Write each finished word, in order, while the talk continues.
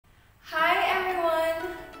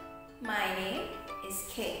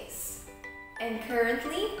Case, and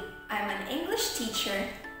currently I'm an English teacher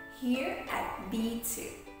here at B2.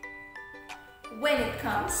 When it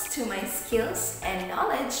comes to my skills and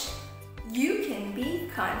knowledge, you can be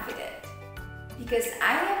confident because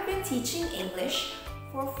I have been teaching English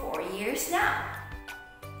for 4 years now.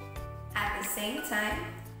 At the same time,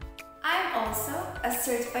 I'm also a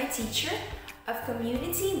certified teacher of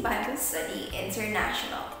Community Bible Study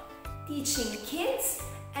International, teaching kids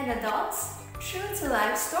and adults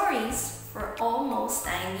true-to-life stories for almost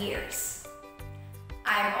 9 years.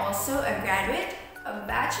 I'm also a graduate of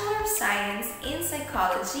Bachelor of Science in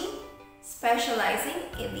Psychology, specializing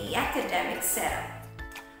in the academic setup.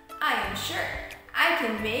 I am sure I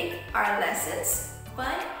can make our lessons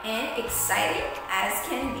fun and exciting as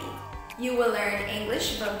can be. You will learn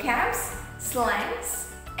English vocabs,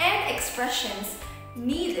 slangs, and expressions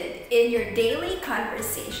needed in your daily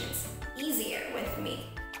conversations easier with me.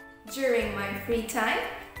 During my free time,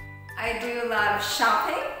 I do a lot of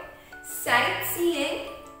shopping, sightseeing,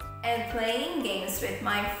 and playing games with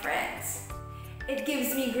my friends. It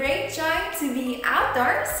gives me great joy to be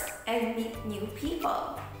outdoors and meet new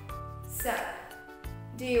people. So,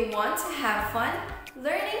 do you want to have fun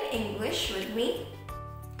learning English with me?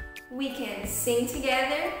 We can sing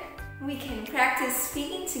together, we can practice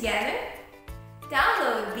speaking together.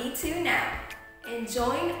 Download B2 now and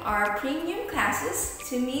join our premium classes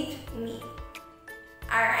to meet me.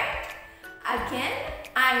 Alright, again,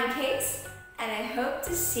 I'm Case and I hope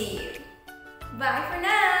to see you. Bye for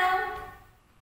now!